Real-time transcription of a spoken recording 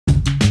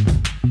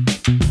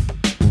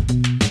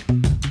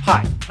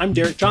Hi, I'm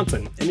Derek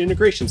Johnson, an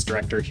Integrations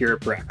Director here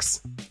at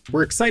Brex.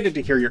 We're excited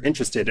to hear you're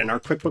interested in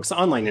our QuickBooks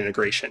Online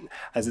integration,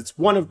 as it's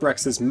one of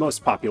Brex's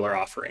most popular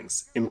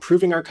offerings,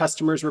 improving our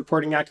customers'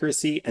 reporting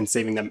accuracy and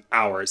saving them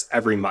hours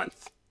every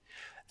month.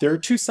 There are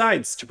two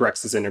sides to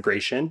Brex's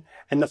integration,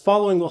 and the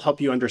following will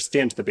help you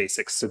understand the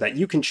basics so that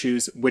you can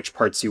choose which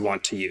parts you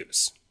want to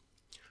use.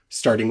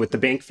 Starting with the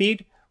bank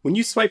feed, when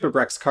you swipe a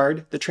Brex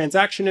card, the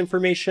transaction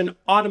information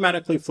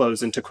automatically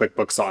flows into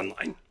QuickBooks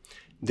Online.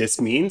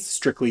 This means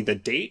strictly the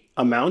date,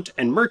 amount,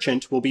 and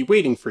merchant will be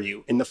waiting for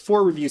you in the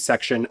For Review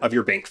section of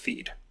your bank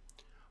feed.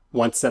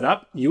 Once set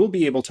up, you will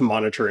be able to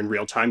monitor in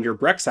real time your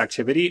Brex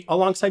activity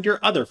alongside your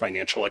other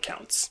financial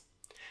accounts.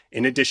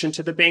 In addition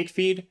to the bank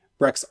feed,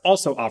 Brex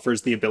also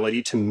offers the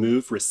ability to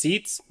move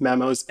receipts,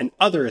 memos, and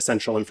other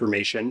essential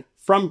information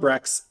from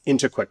Brex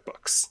into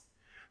QuickBooks.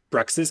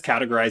 Brex's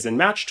Categorize and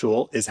Match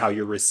tool is how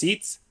your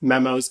receipts,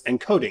 memos,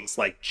 and codings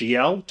like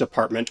GL,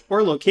 department,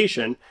 or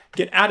location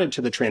get added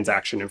to the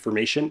transaction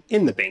information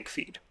in the bank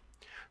feed.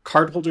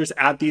 Cardholders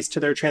add these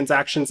to their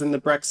transactions in the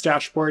Brex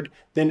dashboard,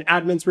 then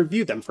admins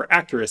review them for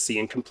accuracy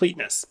and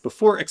completeness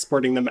before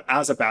exporting them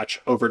as a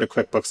batch over to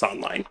QuickBooks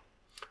Online.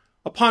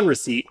 Upon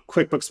receipt,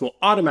 QuickBooks will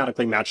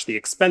automatically match the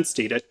expense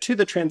data to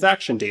the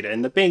transaction data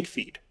in the bank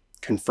feed.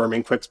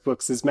 Confirming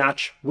QuickBooks'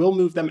 match will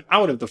move them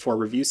out of the For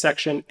Review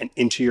section and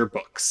into your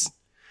books.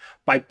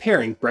 By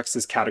pairing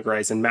Brex's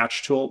Categorize and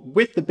Match tool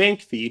with the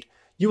bank feed,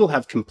 you will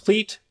have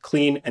complete,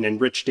 clean, and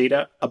enriched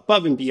data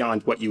above and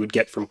beyond what you would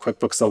get from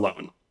QuickBooks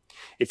alone.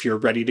 If you're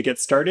ready to get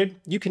started,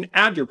 you can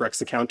add your Brex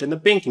account in the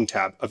Banking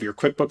tab of your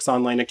QuickBooks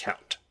Online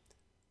account.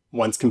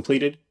 Once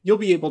completed, you'll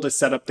be able to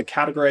set up the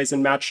Categorize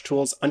and Match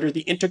tools under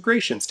the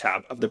Integrations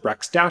tab of the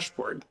Brex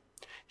dashboard.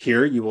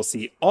 Here you will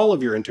see all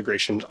of your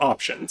integration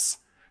options.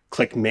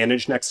 Click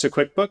Manage next to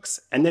QuickBooks,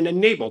 and then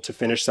Enable to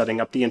finish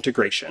setting up the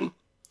integration.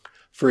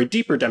 For a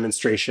deeper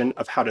demonstration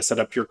of how to set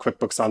up your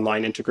QuickBooks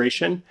Online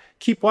integration,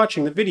 keep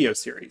watching the video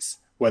series.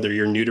 Whether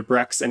you're new to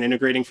Brex and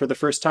integrating for the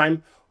first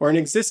time, or an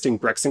existing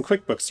Brex and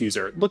QuickBooks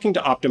user looking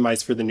to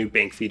optimize for the new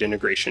bank feed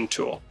integration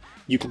tool,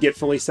 you can get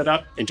fully set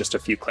up in just a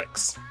few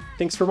clicks.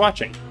 Thanks for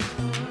watching.